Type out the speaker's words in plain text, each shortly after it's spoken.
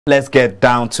Let's get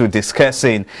down to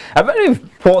discussing a very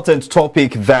important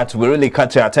topic that will really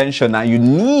catch your attention, and you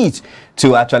need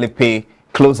to actually pay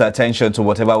close attention to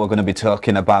whatever we're going to be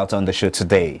talking about on the show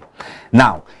today.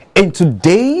 Now, in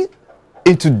today's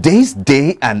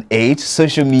day and age,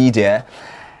 social media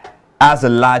has a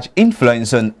large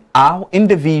influence on how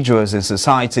individuals in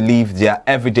society live their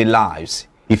everyday lives.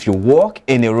 If you walk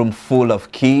in a room full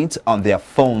of kids on their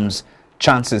phones,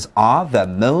 chances are that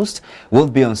most will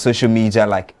be on social media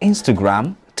like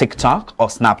Instagram, TikTok, or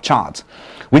Snapchat.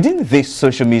 Within this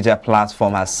social media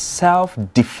platform are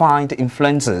self-defined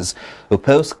influencers who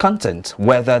post content,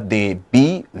 whether they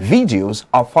be videos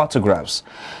or photographs.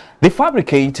 The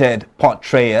fabricated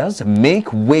portrayals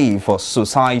make way for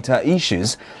societal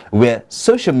issues where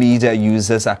social media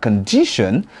users are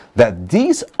conditioned that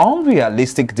these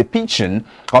unrealistic depictions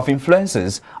of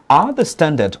influencers are the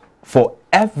standard for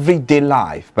everyday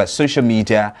life by social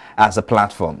media as a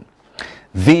platform.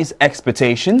 These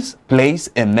expectations place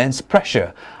immense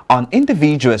pressure on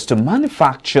individuals to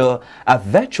manufacture a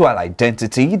virtual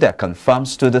identity that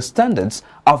conforms to the standards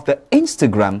of the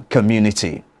Instagram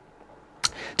community.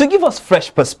 To give us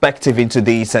fresh perspective into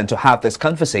this and to have this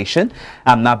conversation,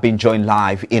 I'm now being joined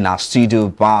live in our studio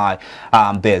by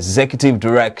the Executive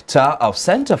Director of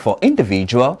Center for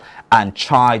Individual and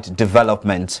Child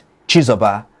Development,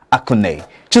 Chizoba Akune.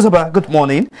 Chizoba, good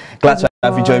morning. Glad to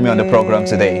have you join me on the program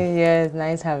today. Yes,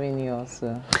 nice having you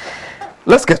also.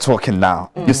 Let's get talking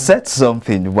now. You said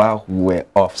something while we were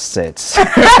offset.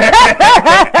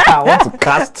 I want to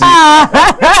cast you.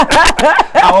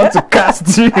 I want to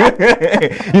cast you.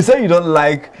 You said you don't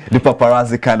like the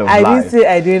paparazzi kind of life. I didn't say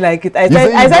I didn't like it. I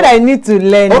said I need to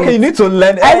learn it. Okay, you need to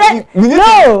learn it.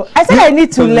 I said I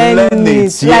need to learn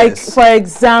it. Yes. Like, for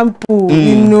example,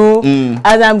 you know,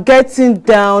 as I'm getting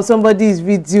down, somebody is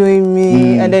videoing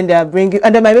me, and then they are bringing,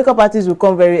 and then my makeup artist will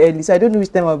come very early, so I don't know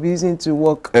which time I'll be using to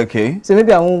work. Okay. So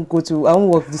maybe I won't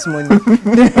work this morning.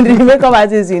 The makeup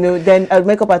artist, you know, then a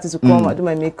makeup artist will come, I'll do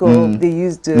my makeup. They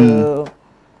use the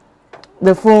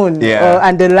phone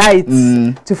and the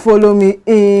lights to follow me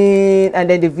in, and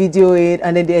then they video it,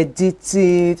 and then they edit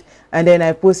it, and then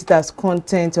I post it as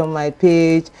content on my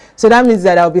page. So that means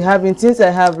that I'll be having, since I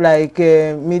have like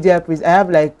I have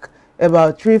like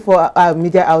about 3-4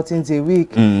 media outings a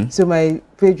week. So my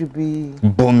page will be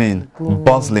booming,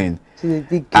 bustling.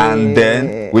 Big, and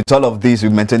then with all of this,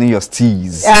 you're maintaining your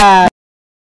steez. Well,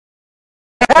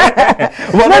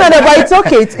 no, but it's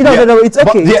okay. It's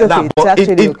okay. It's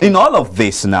actually okay. In all of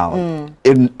this now,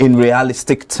 in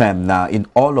realistic term now, in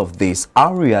all of this,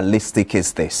 how realistic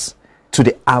is this to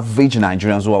the average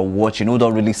Nigerians who are watching, who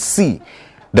don't really see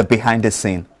the behind the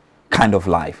scene kind of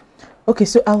life? Okay,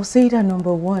 so I'll say that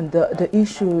number one, the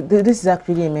issue, this is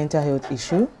actually a mental health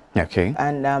issue. Okay.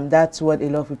 And that's what a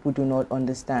lot of people do not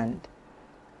understand.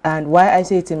 And why I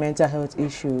say it's a mental health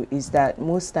issue is that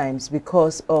most times,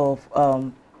 because of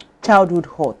childhood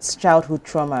hurts, childhood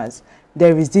traumas,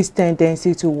 there is this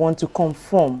tendency to want to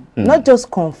conform, not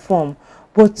just conform,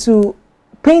 but to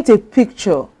paint a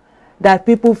picture that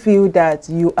people feel that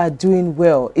you are doing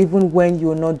well, even when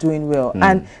you're not doing well.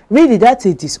 And really, that's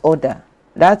a disorder.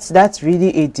 That's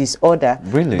really a disorder.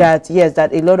 Really? That, yes,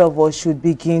 that a lot of us should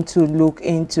begin to look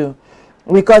into.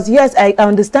 Because yes, I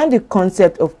understand the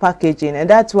concept of packaging, and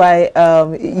that's why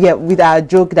yeah, with our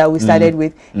joke that we started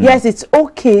with, yes, it's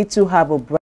okay to have a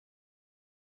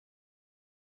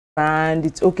brand,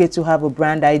 it's okay to have a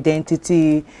brand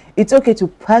identity, it's okay to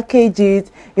package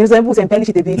it, you know, some people embellish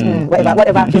it a bit,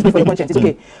 whatever just for your conscience, it's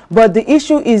okay. But the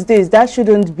issue is this: that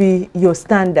shouldn't be your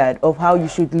standard of how you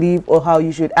should live or how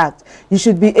you should act. You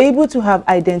should be able to have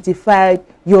identified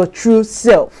your true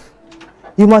self.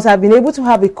 You must have been able to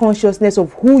have a consciousness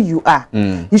of who you are.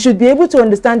 You should be able to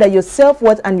understand that your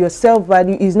self-worth and your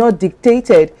self-value is not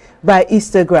dictated by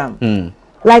Instagram.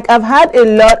 Like, I've had a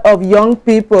lot of young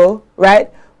people,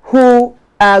 right, who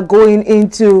are going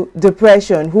into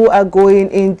depression, who are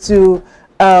going into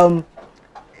a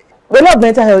lot of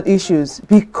mental health issues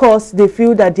because they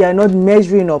feel that they are not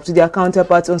measuring up to their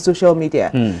counterparts on social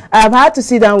media. I've had to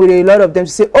sit down with a lot of them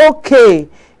to say, okay,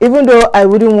 even though I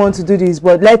wouldn't want to do this,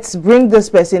 but let's bring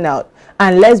this person out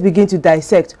and let's begin to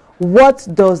dissect what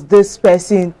does this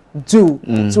person do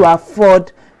to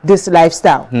afford this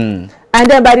lifestyle. And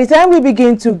then by the time we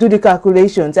begin to do the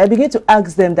calculations, I begin to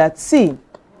ask them that, see,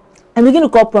 I begin to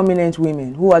call prominent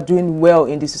women who are doing well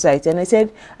in the society, and I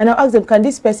said, and I'll ask them, can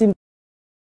this person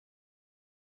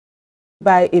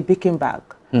buy a Birkin bag?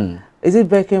 is it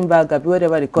Birkin bag,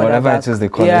 whatever they call whatever that it is they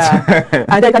call it.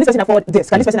 And then, can this person afford this?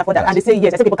 Can this person afford that? And they say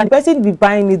yes. I say, okay, but can the person be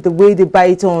buying it the way they buy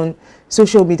it on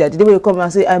social media? The way you come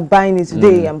and say, I'm buying it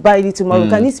today, I'm buying it tomorrow.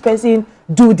 Can this person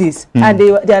do this? And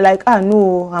they're like, ah,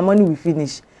 no, her money will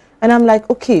finish. And I'm like,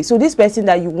 okay, so this person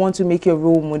that you want to make your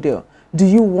role model, do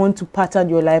you want to pattern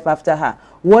your life after her?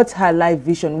 What's her life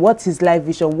vision? What's his life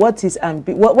vision? What's his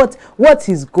what's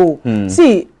his goal?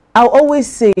 See, I'll always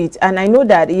say it, and I know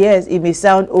that, yes, it may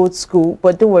sound old school,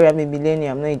 but don't worry, I'm a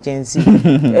millennial, I'm not a Gen Z.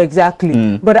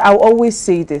 Exactly. But I'll always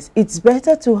say this. It's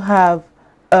better to have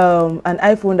an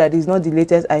iPhone that is not the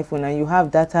latest iPhone and you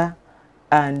have data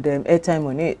and airtime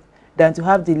on it, than to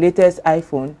have the latest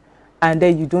iPhone and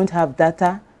then you don't have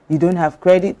data, you don't have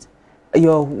credit,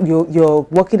 you're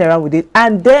walking around with it,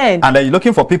 and then you're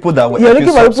looking for people that will help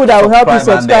you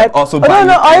subscribe. Also or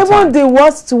even the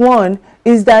worst one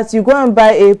is that you go and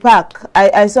buy a pack.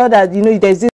 I saw that, you know,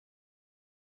 there's this,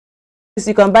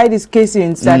 you can buy these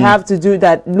casings that have to do,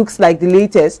 that looks like the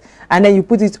latest, and then you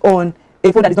put it on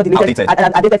a phone that is not the latest,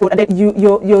 and then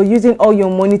you're using all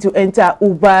your money to enter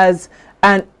Ubers,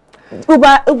 and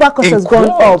Uber cost has gone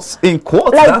up. In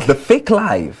quotes, like, that's the fake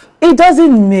life. It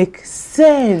doesn't make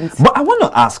sense. But I want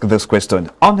to ask this question.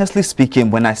 Honestly speaking,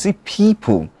 when I see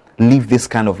people live this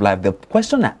kind of life, the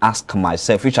question I ask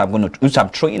myself, which I'm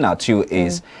throwing at you,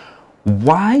 is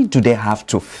why do they have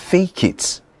to fake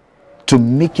it to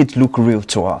make it look real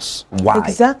to us? Why?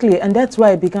 Exactly, and that's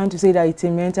why I began to say that it's a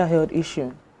mental health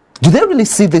issue. Do they really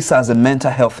see this as a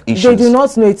mental health issue? They do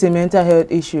not know it's a mental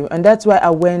health issue, and that's why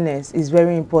awareness is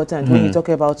very important when you talk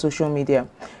about social media.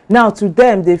 Now, to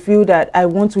them, they feel that I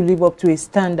want to live up to a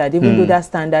standard, even though that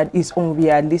standard is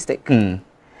unrealistic.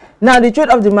 Now, the truth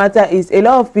of the matter is, a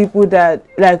lot of people that,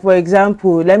 like, for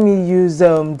example, let me use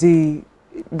the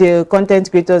content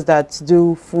creators that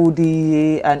do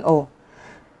foodie and all.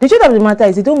 The truth of the matter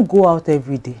is, they don't go out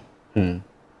every day.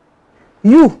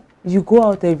 You go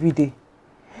out every day.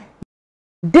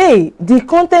 The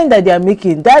content that they are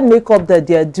making, that makeup that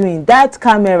they are doing, that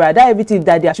camera, that everything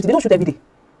that they are shooting, they don't shoot every day.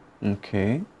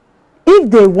 Okay.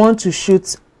 If they want to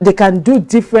shoot, they can do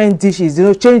different dishes, you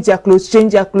know, change their clothes,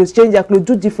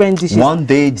 do different dishes. One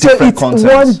day, different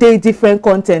content. One day, different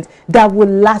content that will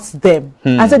last them.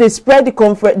 And so they spread the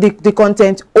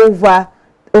content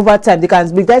over time. They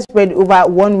can spread it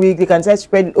over 1 week, they can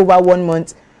spread it over 1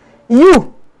 month.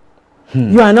 You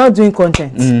are not doing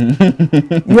content.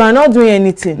 You are not doing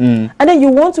anything. And then you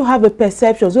want to have a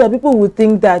perception so that people will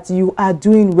think that you are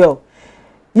doing well.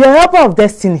 You're a helper of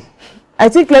destiny. I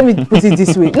think, let me put it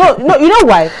this way. No, you know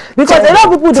why? Because a lot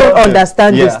of people don't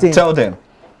understand this thing. Tell them.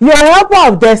 You're a helper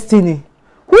of destiny.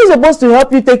 Who is supposed to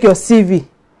help you take your CV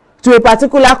to a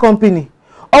particular company?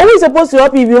 Or who is supposed to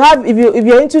help you if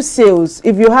you're into sales,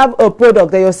 if you have a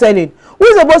product that you're selling? Who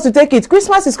is supposed to take it?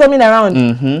 Christmas is coming around.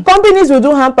 Companies will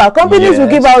do hamper. Companies will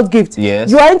give out gifts.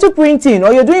 You are into printing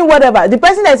or you're doing whatever. The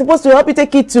person that is supposed to help you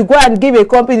take it to go and give a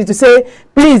company to say,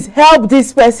 please help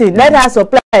this person. Let her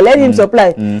supply. Let him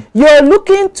supply. You're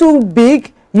looking too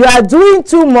big. You are doing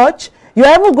too much. You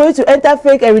are even going to enter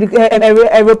fake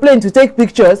aeroplane to take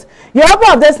pictures. Your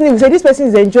helper of destiny will say, this person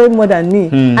is enjoying more than me.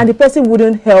 And the person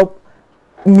wouldn't help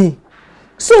me.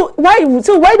 So why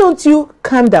don't you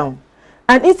calm down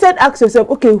and instead ask yourself,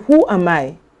 okay, who am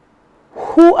I?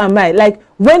 Who am I? Like,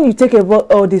 when you take about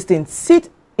all these things, sit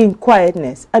in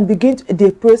quietness and begin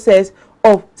the process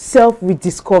of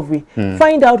self-rediscovery.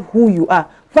 Find out who you are.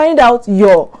 Find out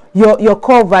your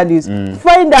core values.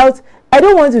 Find out, I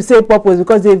don't want to say purpose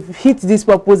because they've hit this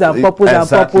purpose and purpose and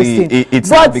purpose thing. It's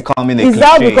now becoming a cliche. It's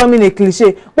now becoming a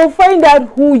cliche. But find out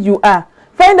who you are.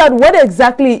 Find out what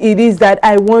exactly it is that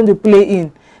I want to play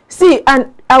in. See,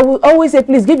 and I will always say,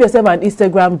 please give yourself an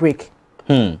Instagram break.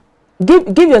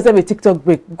 Give yourself a TikTok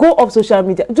break. Go off social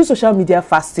media. Do social media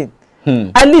fasting.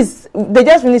 At least they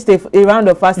just finished a round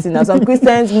of fasting. Now some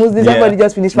Christians, Muslims, everybody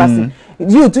just finished fasting.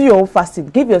 You do your own fasting.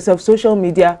 Give yourself social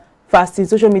media fasting,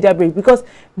 social media break, because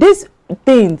these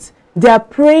things, they are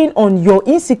preying on your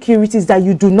insecurities that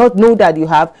you do not know that you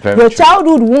have, your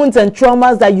childhood wounds and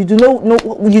traumas that you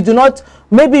do not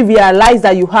maybe realize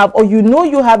that you have, or you know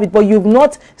you have it, but you've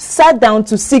not sat down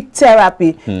to seek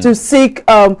therapy, to seek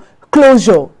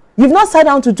closure. You've not sat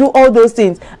down to do all those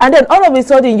things, and then all of a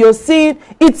sudden you're seeing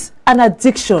it's an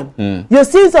addiction. You're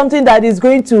seeing something that is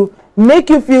going to make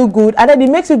you feel good, and then it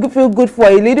makes you feel good for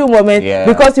a little moment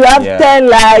because you have 10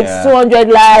 likes, 200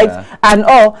 likes and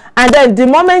all, and then the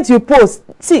moment you post,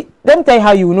 see, let me tell you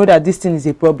how you will know that this thing is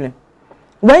a problem.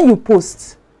 When you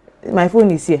post, my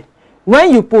phone is here,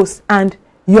 when you post and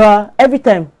you're every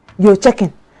time you're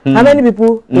checking how many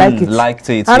people like it, liked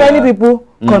it, how many people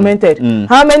commented?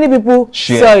 How many people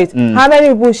saw it? How many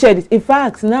people shared it? In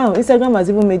fact, now Instagram has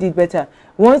even made it better.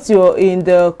 Once you're in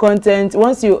the content,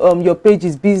 once you your page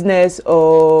is business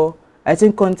or I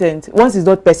think content, once it's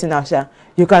not personal,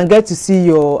 you can get to see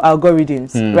your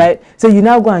algorithms, right? So you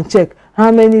now go and check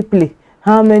how many play,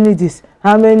 how many this,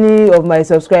 how many of my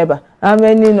subscriber, how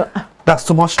many no. That's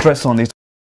too much stress on its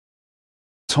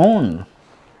own.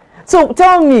 So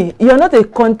tell me, you're not a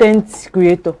content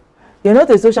creator. You're not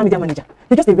a social media manager.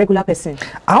 You're just a regular person.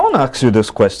 I want to ask you this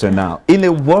question now.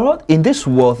 In this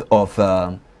world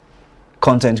of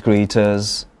content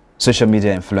creators, social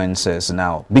media influencers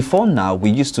now, before now, we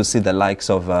used to see the likes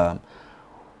of Wole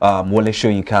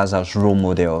Soyinka's as role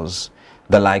models,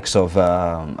 the likes of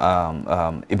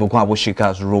Ibukun Abushika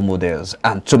as role models,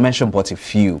 and to mention but a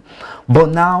few. But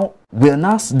now, we're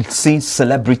now seeing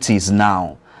celebrities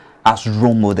now as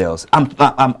role models.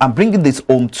 I'm bringing this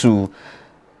home to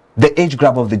the age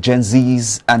gap of the Gen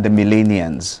Zs and the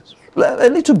millennials. A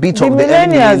little bit of the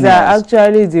millennials are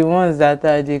actually the ones that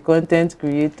are the content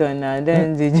creator, and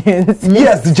then the Gen Zs.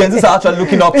 Yes, the Gen Zs are actually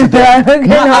looking up to them.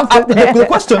 The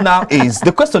question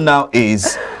now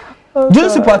is, do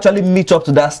these people actually meet up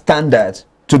to that standard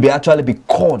to be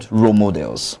called role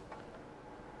models?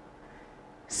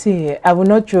 See, I will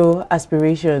not throw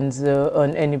aspirations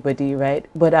on anybody, right?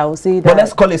 But I will say that. But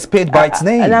let's call a spade by its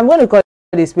name. And I'm going to call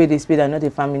a spade and not a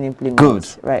family implement. Good.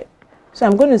 Right. So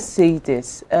I'm going to say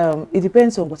this. It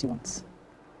depends on what you want.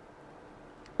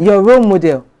 Your role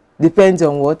model depends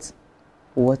on what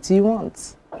you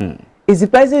want. Is the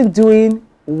person doing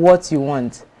what you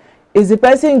want? Is the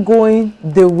person going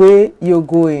the way you're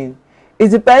going?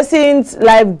 Is the person's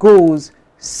life goals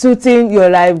suiting your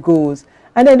life goals?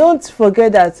 And then don't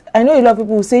forget that I know a lot of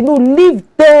people will say, no, leave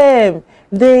them.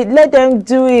 Let them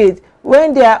do it.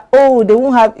 When they are old, they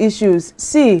won't have issues.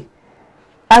 See,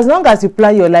 as long as you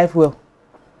plan your life well,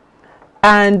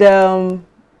 and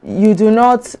you do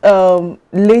not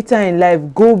later in life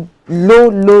go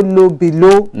low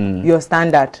below your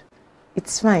standard,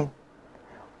 it's fine.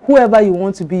 Whoever you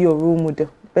want to be your role model,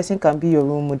 the person can be your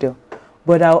role model.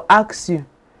 But I'll ask you,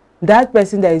 that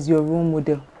person that is your role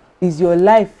model, is your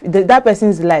life, that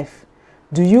person's life,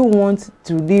 do you want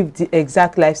to live the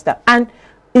exact lifestyle? And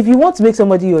if you want to make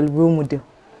somebody your role model,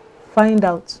 find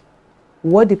out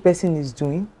what the person is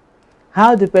doing,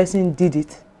 how the person did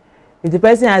it. If the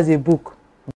person has a book,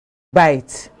 buy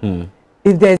it.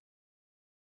 If there's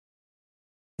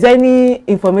any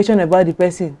information about the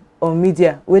person on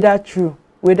media, whether true,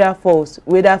 whether false,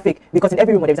 whether fake, because in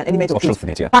every room there's an element of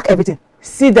truth. Pack everything,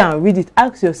 sit down, read it,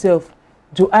 ask yourself,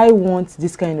 do I want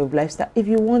this kind of lifestyle? If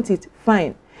you want it,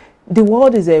 fine. The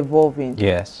world is evolving.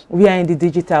 Yes. We are in the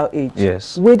digital age.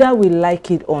 Yes. Whether we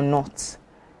like it or not,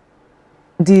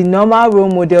 the normal role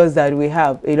models that we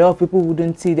have, a lot of people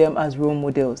wouldn't see them as role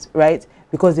models, right?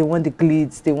 Because they want the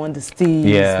glitz, they want the steals,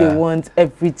 they want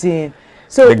everything.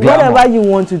 So whatever you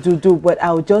want to do, but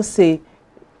I'll just say,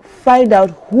 find out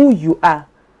who you are,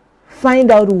 find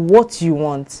out what you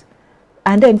want,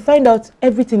 and then find out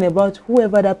everything about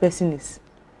whoever that person is.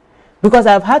 Because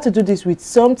I've had to do this with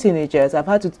some teenagers, I've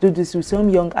had to do this with some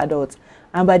young adults,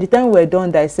 and by the time we're done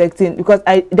dissecting, because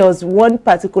there was one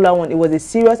particular one, it was a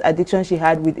serious addiction she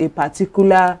had with a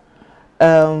particular,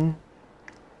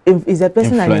 is a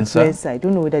person an influencer? I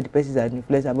don't know whether the person is an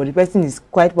influencer, but the person is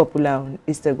quite popular on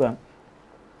Instagram.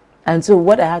 And so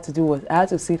what I had to do was, I had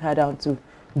to sit her down to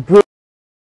break.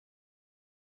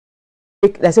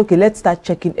 That's okay, let's start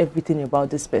checking everything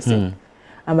about this person.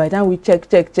 And by the time we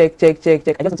check, I just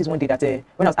noticed one day that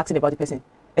when I was asking about the person,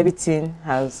 everything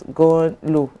has gone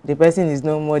low. The person is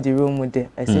no more the role model.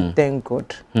 I said, thank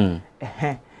God.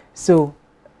 So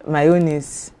my own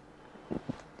is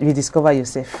rediscover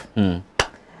yourself.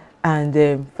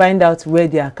 And find out where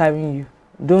they are carrying you.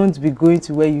 Don't be going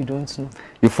to where you don't know.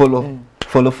 You follow.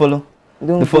 Follow.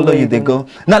 Don't follow you, they go.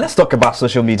 Now let's talk about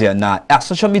social media now.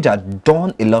 Social media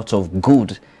done a lot of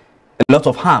good, a lot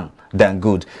of harm than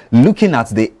good. Looking at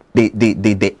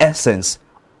the essence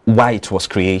why it was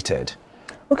created.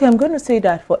 Okay, I'm going to say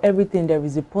that for everything there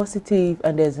is a positive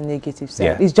and there's a negative side.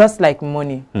 Yeah. It's just like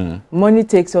money. Money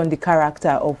takes on the character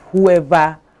of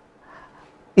whoever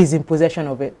is in possession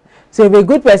of it. So if a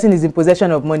good person is in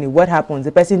possession of money, what happens?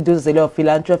 The person does a lot of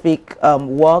philanthropic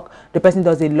work. The person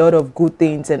does a lot of good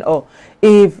things and all.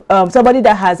 If somebody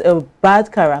that has a bad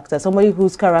character, somebody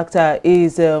whose character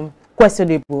is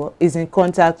questionable, is in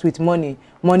contact with money,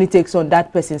 money takes on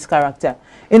that person's character.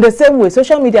 In the same way,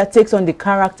 social media takes on the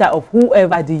character of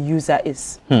whoever the user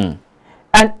is.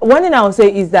 And one thing I will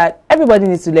say is that everybody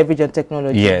needs to leverage on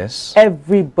technology. Yes.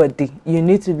 Everybody. You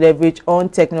need to leverage on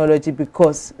technology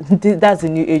because that's the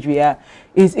new age we are.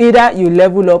 It's either you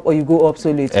level up or you go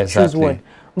obsolete. Exactly. Choose one.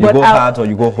 You go hard or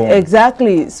you go home.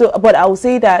 Exactly. So, but I will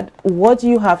say that what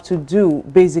you have to do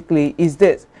basically is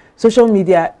this. Social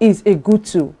media is a good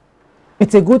tool.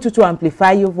 It's a good tool to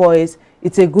amplify your voice.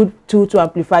 It's a good tool to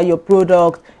amplify your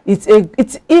product. It's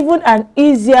even an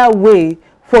easier way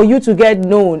for you to get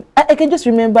known. I can just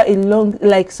remember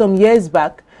like some years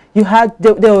back, you had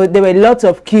there were lots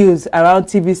of queues around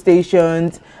TV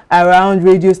stations, around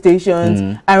radio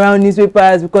stations, around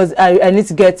newspapers, because I need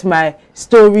to get my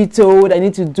story told, I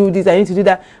need to do this, I need to do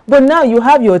that. But now you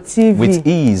have your TV with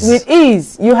ease. With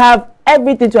ease. You have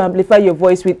everything to amplify your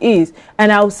voice with ease.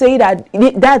 And I'll say that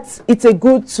it's a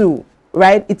good tool,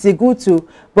 right? It's a good tool,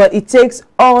 but it takes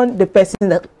on the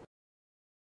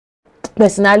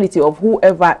personality of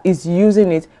whoever is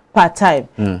using it per time.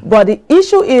 But the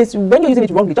issue is when you're using it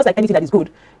wrongly, just like anything that is good,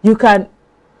 you can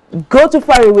go too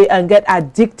far away and get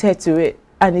addicted to it.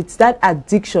 And it's that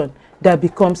addiction that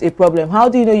becomes a problem. How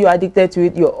do you know you're addicted to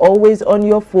it? You're always on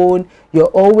your phone. You're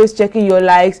always checking your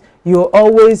likes. You're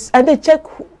always, and they check,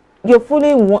 you're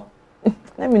fooling one.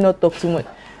 Let me not talk too much.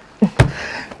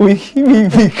 We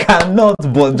cannot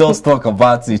but just talk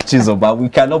about it, Chizo, but we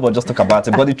cannot but just talk about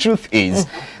it. But the truth is,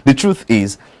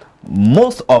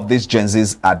 most of these Gen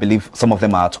Zs, I believe some of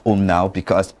them are at home now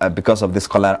because of this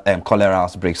cholera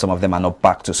outbreak. Some of them are not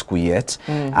back to school yet,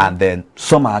 and then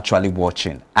some are actually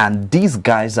watching. And these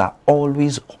guys are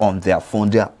always on their phone.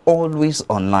 They are always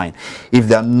online. If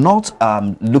they're not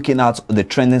looking at the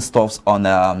trending stuffs on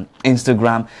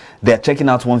Instagram, they're checking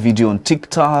out one video on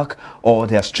TikTok, or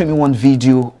they're streaming one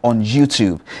video on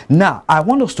YouTube. Now, I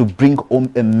want us to bring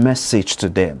home a message to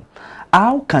them.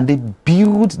 How can they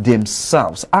build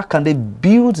themselves? How can they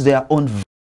build their own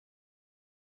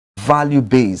value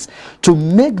base to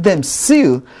make them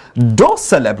see those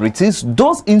celebrities,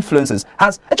 those influencers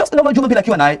as just another human being like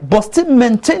you and I, but still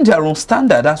maintain their own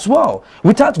standard as well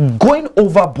without going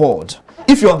overboard?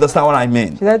 If you understand what I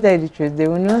mean. Should I tell you the truth? They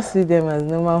will not see them as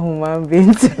normal human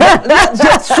beings. Why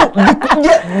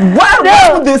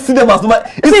would they see them as normal?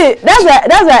 See,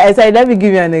 that's why I said, let me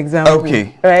give you an example.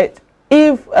 Okay. Right?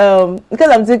 If because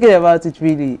I'm thinking about it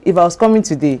really, if I was coming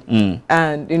today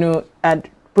and I'd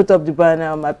put up the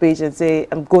banner on my page and say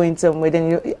I'm going somewhere,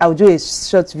 then I'll do a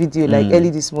short video like early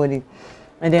this morning,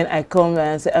 and then I come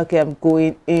and say, okay, I'm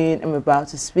going in, I'm about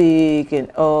to speak, and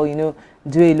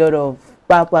do a lot of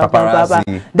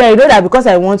paparazzi. Then you know that because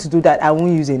I want to do that, I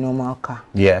won't use a normal car.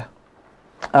 Yeah,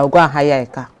 I'll go and hire a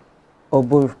car or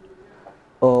borrow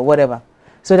or whatever,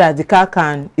 so that the car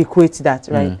can equate that,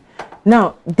 right?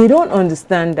 Now, they don't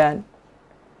understand that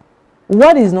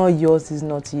what is not yours is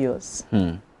not yours.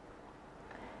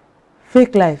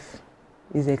 Fake life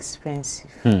is expensive.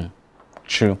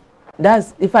 True.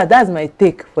 In fact, that's my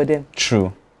take for them.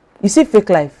 True. You see,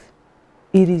 fake life,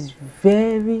 it is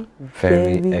very,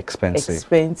 very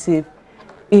expensive.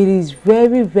 It is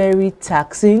very, very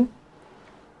taxing.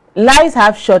 Lies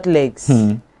have short legs.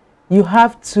 You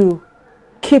have to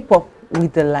keep up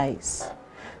with the lies.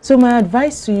 So my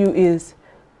advice to you is,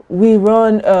 we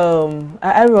run,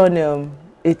 I run a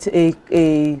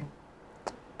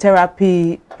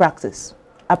therapy practice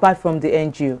apart from the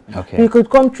NGO. Okay. You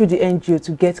could come through the NGO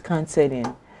to get counseling.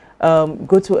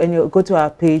 Go to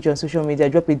our page on social media,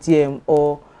 drop a DM,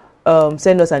 or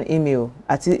send us an email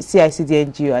at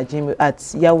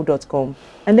cicdngo@yahoo.com,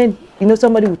 and then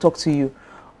somebody will talk to you.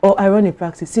 Or I run a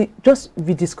practice. See, just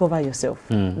rediscover yourself.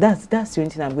 That's the only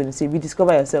thing I'm going to say.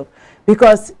 Rediscover yourself,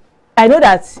 because I know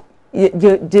that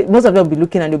most of them will be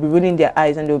looking and they'll be rolling their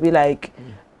eyes and they'll be like,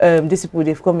 "These people,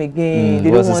 they've come again.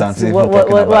 They don't want.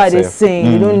 What are they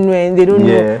saying? They don't know. They don't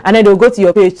know." And then they'll go to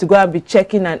your page to go and be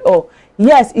checking and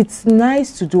yes, it's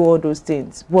nice to do all those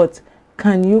things, but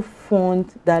can you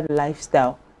fund that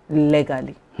lifestyle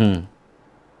legally? I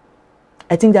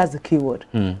think that's the key word.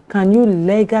 Can you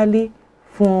legally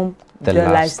form the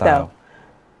lifestyle?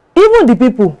 Even the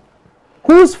people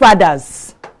whose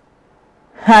fathers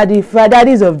are the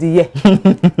daddies of the year,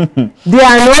 they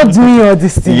are not doing all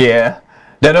these things. Yeah,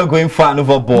 they're not going far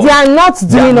overboard. They are not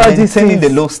doing all these things. Maintaining the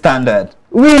low standard.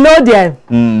 We know them.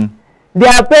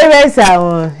 Their parents are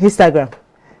on Instagram.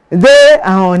 They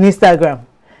are on Instagram.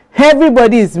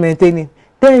 Everybody is maintaining.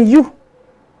 Then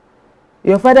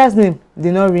your father's name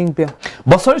did not ring bell.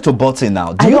 But sorry to butt in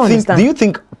now. Do you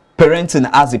think parenting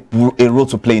has a role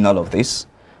to play in all of this,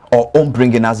 or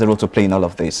upbringing has a role to play in all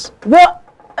of this? Well,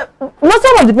 most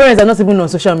of the parents are not even on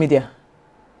social media.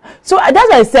 So that's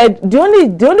why I said the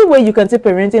only way you can say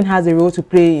parenting has a role to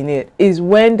play in it is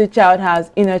when the child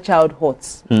has inner child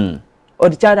hurts, or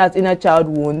the child has inner child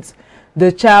wounds,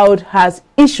 the child has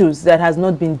issues that has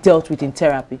not been dealt with in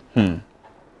therapy.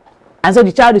 And so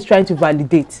the child is trying to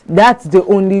validate. That's the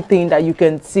only thing that you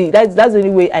can see. That's the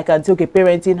only way I can say, okay,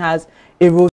 parenting has a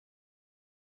role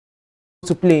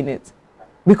to play in it.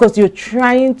 Because you're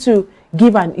trying to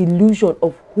give an illusion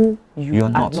of who you're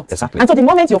not. Exactly. And so the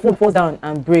moment your phone falls down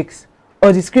and breaks,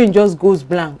 or the screen just goes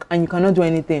blank and you cannot do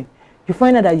anything, you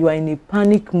find out that you are in a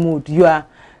panic mode. We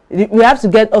have to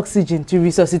get oxygen to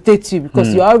resuscitate you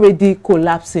because you're already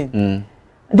collapsing.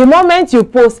 The moment you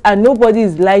post and nobody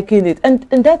is liking it, and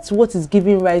that's what is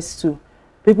giving rise to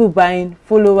people buying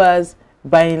followers,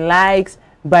 buying likes,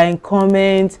 buying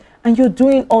comments, and you're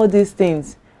doing all these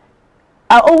things.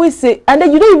 I always say, and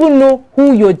then you don't even know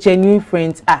who your genuine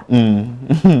friends are. And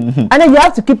then you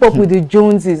have to keep up with the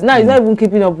Joneses. Now, it's not even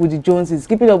keeping up with the Joneses,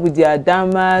 keeping up with the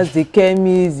Adamas, the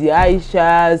Kemis, the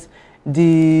Aishas,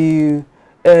 the...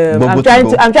 I'm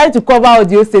trying to cover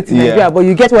audio states in Nigeria, but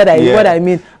you get what I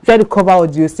mean. I'm trying to cover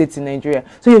audio states in Nigeria.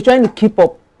 So you're trying to keep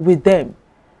up with them.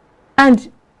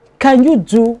 And can you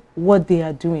do what they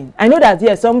are doing? I know that,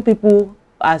 yes, some people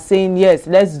are saying, yes,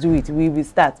 let's do it, we will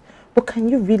start. But can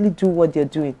you really do what they're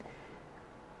doing?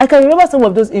 I can remember some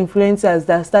of those influencers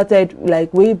that started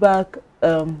like way back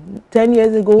 10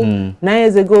 years ago, 9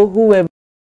 years ago, who were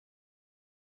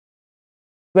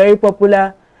very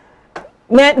popular.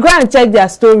 Man, go and check their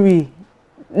story.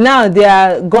 Now they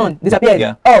are gone, disappeared.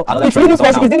 Yeah. Oh, it's really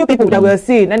special. It's the new people that we're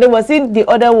seeing, and they were seeing the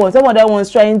other ones. Some other ones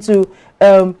trying to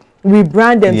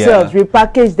rebrand themselves,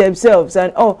 repackage themselves,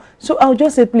 and so I'll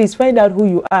just say, please find out who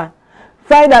you are.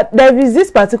 Find out. There is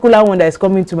this particular one that is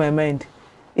coming to my mind.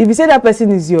 If you say that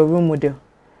person is your role model,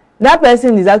 that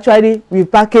person is actually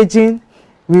repackaging,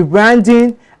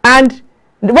 rebranding, and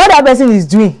what that person is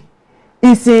doing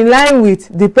is in line with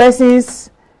the person's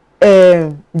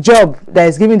job that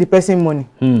is giving the person money.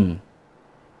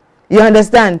 You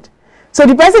understand? So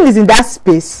the person is in that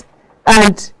space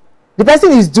and the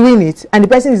person is doing it and the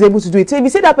person is able to do it. So if you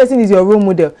say that person is your role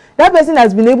model, that person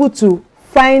has been able to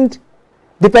find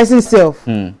the person's self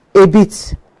a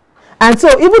bit. And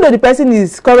so even though the person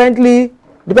is currently,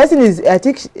 I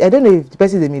don't know if the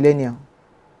person is a millennial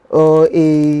or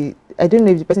I don't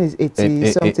know if the person is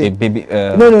 80 something. A baby,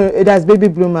 no, that's baby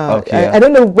bloomer. Okay, I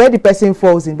don't know where the person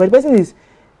falls in, but the person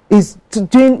is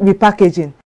doing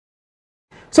repackaging.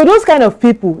 So those kind of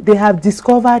people, they have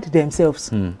discovered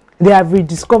themselves. They have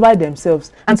rediscovered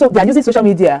themselves. And so they are using social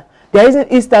media, they are using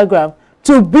Instagram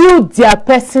to build their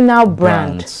personal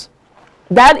brand.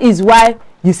 That is why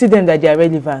you see them that they are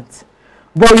relevant.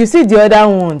 But you see the other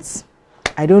ones,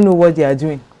 I don't know what they are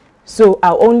doing. So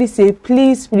I'll only say,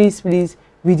 please, please, please,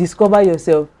 rediscover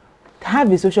yourself.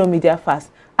 Have a social media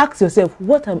fast. Ask yourself,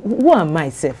 who am I,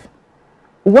 self?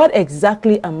 What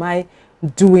exactly am I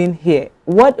doing here?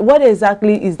 What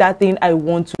exactly is that thing I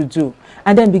want to do?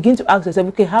 And then begin to ask yourself,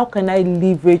 okay, how can I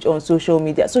leverage on social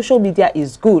media? Social media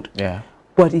is good,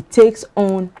 but it takes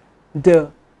on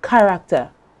the character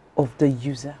of the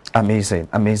user. Amazing,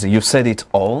 amazing. You've said it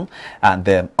all,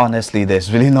 and honestly,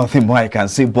 there's really nothing more I can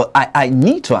say. But I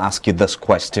need to ask you this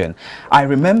question. I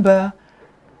remember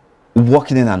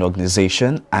working in an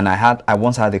organization, and I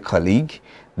once had a colleague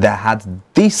that had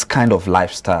this kind of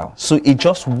lifestyle. So it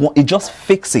just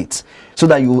fix it so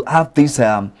that you have this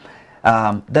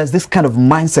there's this kind of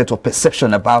mindset or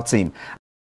perception about him.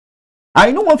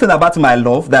 I know one thing about him I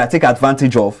love that I take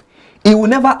advantage of. He will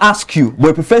never ask you, but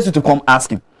he prefers you to come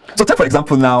ask him. So take for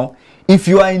example now, if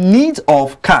you are in need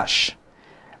of cash,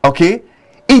 okay,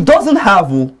 he doesn't have,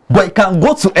 but he can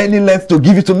go to any length to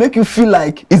give you, to make you feel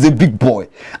like he's a big boy.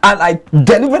 And I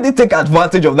deliberately take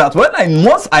advantage of that.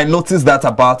 Once I noticed that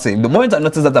about him, the moment I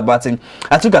noticed that about him,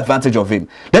 I took advantage of him.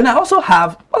 Then I also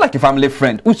have, like a family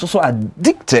friend, who's also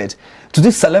addicted to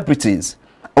these celebrities.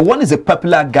 One is a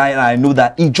popular guy, and I know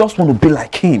that he just want to be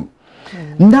like him.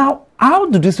 Now, how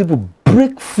do these people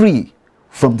break free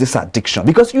from this addiction?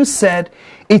 Because you said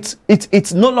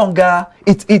it's no longer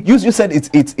you said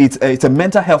it's a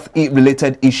mental health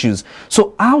related issues.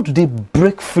 So how do they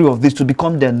break free of this to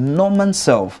become their normal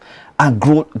self and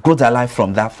grow their life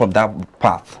from that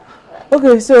path?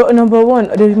 Okay, so number one,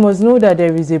 they must know that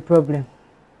there is a problem.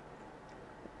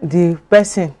 The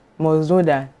person must know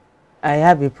that I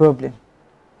have a problem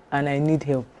and I need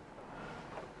help.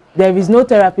 There is no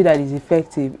therapy that is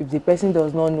effective if the person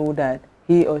does not know that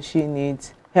he or she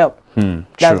needs help.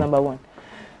 That's number one.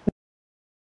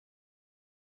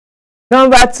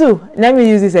 Number two, let me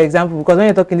use this example because when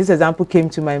you're talking, this example came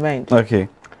to my mind. Okay.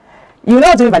 You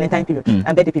know, during Valentine period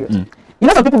and birthday period, You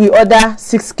know, some people will order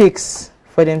 6 cakes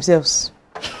for themselves.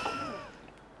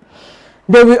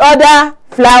 They will order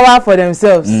flour for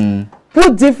themselves.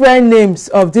 Put different names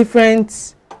of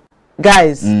different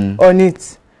guys on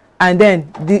it. And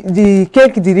then the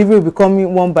cake delivery will be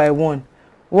coming one by one.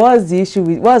 What's the issue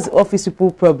with, what's office people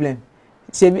problem?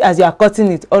 As you are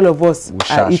cutting it, all of us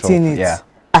are eating it. Yeah.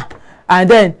 And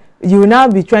then you will now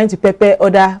be trying to pepper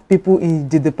other people in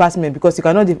the department, because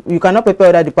you cannot pepper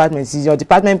other departments. It's your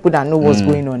department people that know what's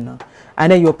going on now.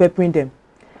 And then you're peppering them.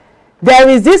 There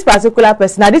is this particular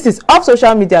person. Now, this is off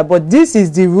social media, but this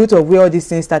is the root of where all this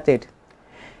thing started.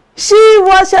 She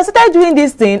started doing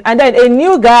this thing, and then a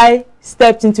new guy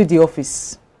stepped into the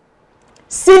office.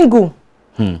 Single,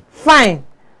 fine,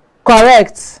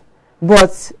 correct,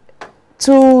 but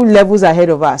 2 levels ahead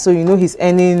of her. So you know he's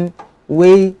earning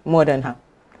way more than her.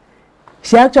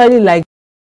 She actually liked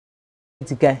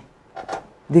the guy.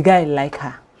 The guy liked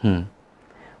her.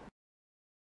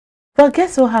 But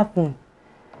guess what happened?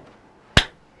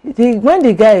 When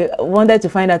the guy wanted to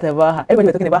find out about her, everybody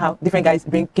was talking about how different guys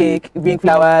bring cake, bring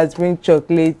flowers, bring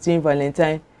chocolate, bring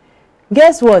Valentine.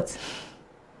 Guess what?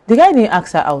 The guy didn't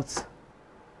ask her out.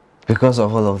 Because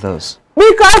of all of those.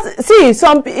 Because, see,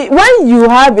 when you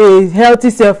have a healthy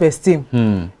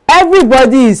self-esteem,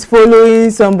 everybody is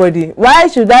following somebody. Why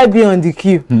should I be on the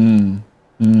queue?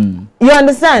 You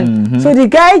understand? So the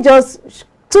guy just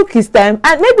took his time,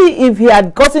 and maybe if he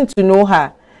had gotten to know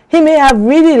her, he may have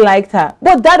really liked her,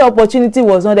 but that opportunity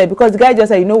was not there, because the guy just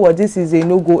said, you know what, this is a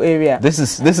no-go area. This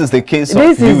is the case of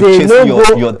you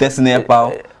chasing your destiny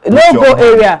about no-go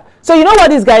area. So you know what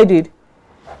this guy did?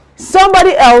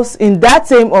 Somebody else in that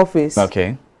same office,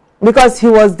 because he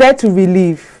was there to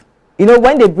relieve. You know,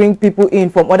 when they bring people in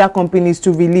from other companies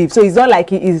to relieve, so it's not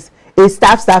like he is a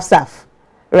staff,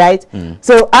 right?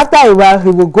 So after a while,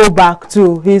 he will go back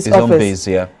to his office. Own base,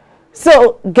 yeah.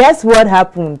 So guess what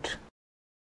happened?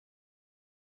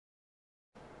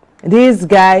 This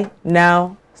guy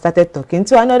now started talking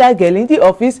to another girl in the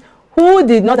office who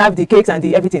did not have the cakes and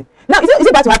the everything. Now, is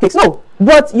it bad to have cakes? No.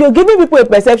 But you're giving people a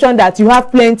perception that you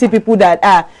have plenty people that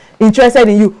are interested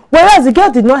in you. Whereas the girl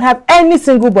did not have any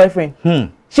single boyfriend.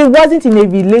 She wasn't in a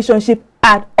relationship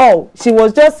at all. She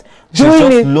was just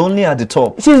doing it. Lonely at the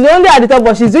top. She's lonely at the top,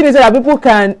 but she's doing it so that people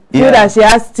can feel that she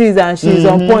has teeth and she's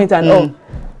on point and all.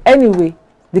 Anyway,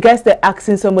 the guy started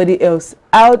asking somebody else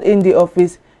out in the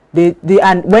office.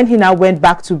 And when he now went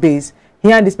back to base, he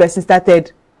and this person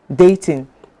started dating,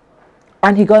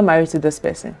 and he got married to this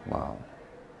person. Wow.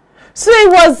 So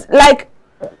it was like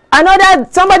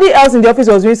somebody else in the office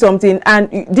was doing something, and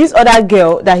this other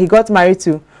girl that he got married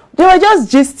to, they were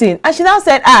just gisting, and she now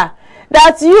said,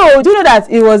 that's you. Do you know that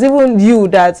it was even you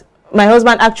that my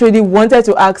husband actually wanted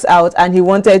to ask out, and he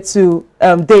wanted to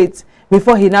date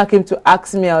before he now came to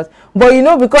ask me out. But you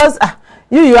know, because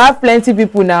you have plenty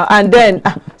people now, and then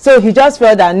so he just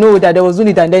felt that no, that there was no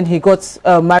need, and then he got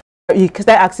married. He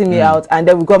started asking me out, and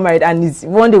then we got married, and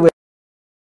one day we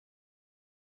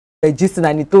were gisting,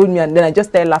 and he told me, and then I just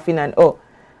started laughing, and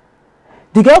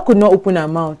the girl could not open her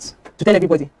mouth to tell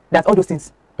everybody that all those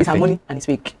things is her money and it's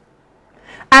fake.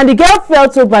 And the girl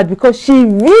felt so bad because she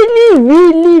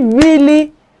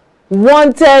really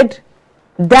wanted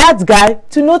that guy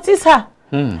to notice her.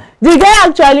 The guy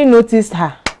actually noticed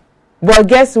her. But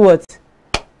guess what?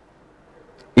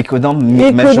 He could not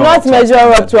measure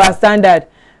up to her standard.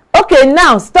 Okay,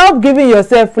 now stop giving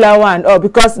yourself flower and all,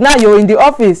 because now you're in the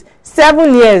office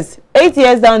 7 years, 8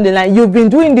 years down the line. You've been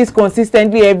doing this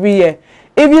consistently every year.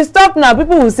 If you stop now,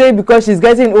 people will say because she's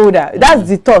getting older. That's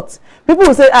the thought. People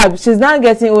will say, she's not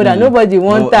getting older. Nobody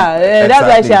wants her. Exactly. That's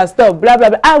why she has stopped. Blah,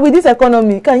 blah, blah. With this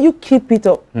economy, can you keep it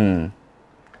up?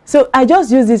 So I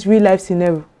just use this real life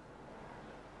scenario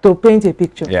to paint a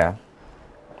picture. Yeah.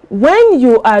 When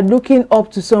you are looking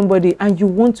up to somebody and you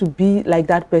want to be like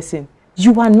that person,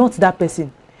 you are not that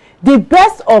person. The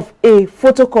best of a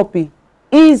photocopy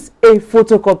is a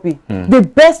photocopy. The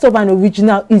best of an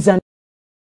original is an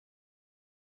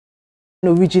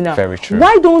original. Very true.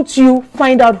 Why don't you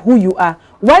find out who you are?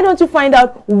 Why don't you find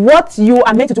out what you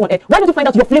are meant to do on earth? Why don't you find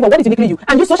out your flavor, what is uniquely you,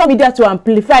 and use social media to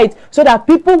amplify it so that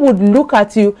people would look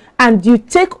at you and you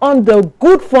take on the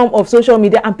good form of social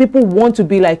media and people want to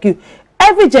be like you.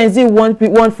 Every Gen Z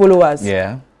want followers.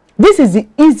 Yeah. This is the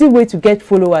easy way to get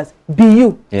followers. Be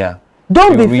you. Yeah.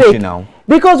 Don't be fake.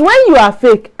 Because when you are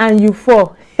fake and you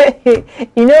fall,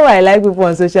 you know why I like people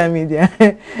on social media?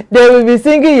 They will be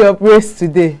singing your praise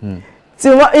today.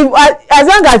 So as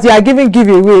long as you are giving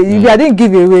giveaway, if you are doing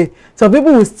giveaway, some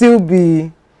people will still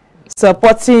be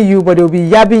supporting you, but they will be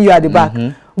yabbing you at the back.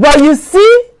 But you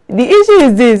see, the issue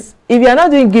is this: if you are not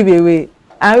doing giveaway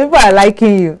and people are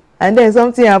liking you, and then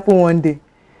something happen one day,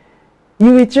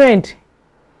 you will trend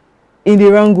in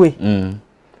the wrong way.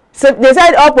 So they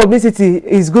said all publicity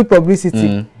is good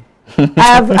publicity.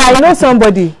 I know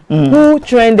somebody who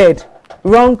trended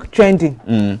wrong trending.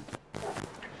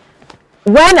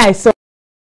 When I saw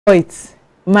it,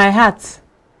 my heart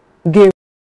gave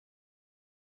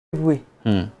way.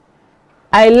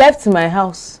 I left my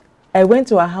house. I went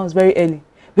to her house very early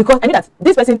because I knew that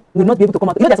this person will not be able to come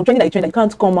out. You know, there's some trending that you trend that you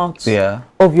can't come out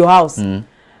of your house. And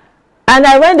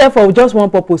I went there for just one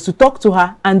purpose, to talk to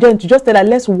her and then to just tell her,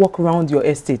 let's walk around your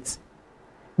estate.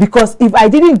 Because if I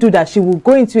didn't do that, she will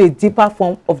go into a deeper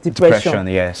form of depression.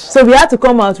 Yes. So we had to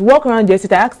come out, walk around the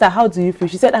estate. I asked her, how do you feel?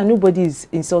 She said, nobody is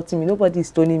insulting me. Nobody is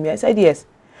stoning me. I said, yes.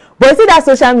 But you see that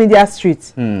social media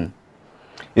street?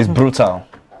 It's brutal.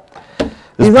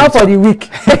 It's not for the weak.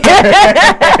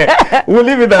 We'll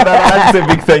leave it at that. I'd like to say a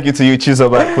big thank you to you,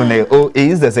 Chizoba Kune, who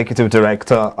is the Executive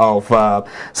Director of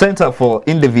Center for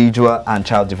Individual and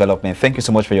Child Development. Thank you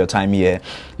so much for your time here.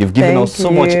 You've given us so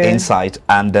much insight,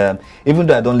 and even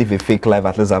though I don't live a fake life,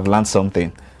 at least I've learned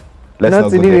something. Let's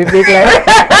not live a fake life.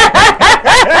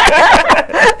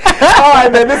 All right,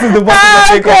 then, this is the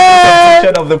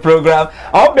conclusion of the program.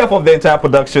 On behalf of the entire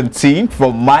production team,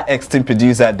 from my esteemed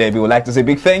producer Debbie, would like to say a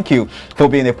big thank you for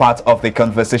being a part of the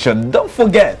conversation. Don't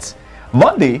forget,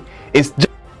 Monday is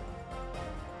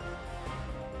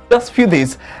just a few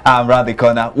days around the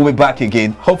corner. We'll be back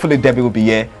again. Hopefully, Debbie will be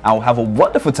here and we'll have a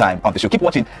wonderful time on the show. Keep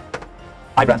watching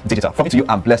iBrand Digital. From me to you,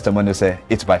 I'm blessed. I'm going to say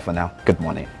it's bye for now. Good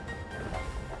morning.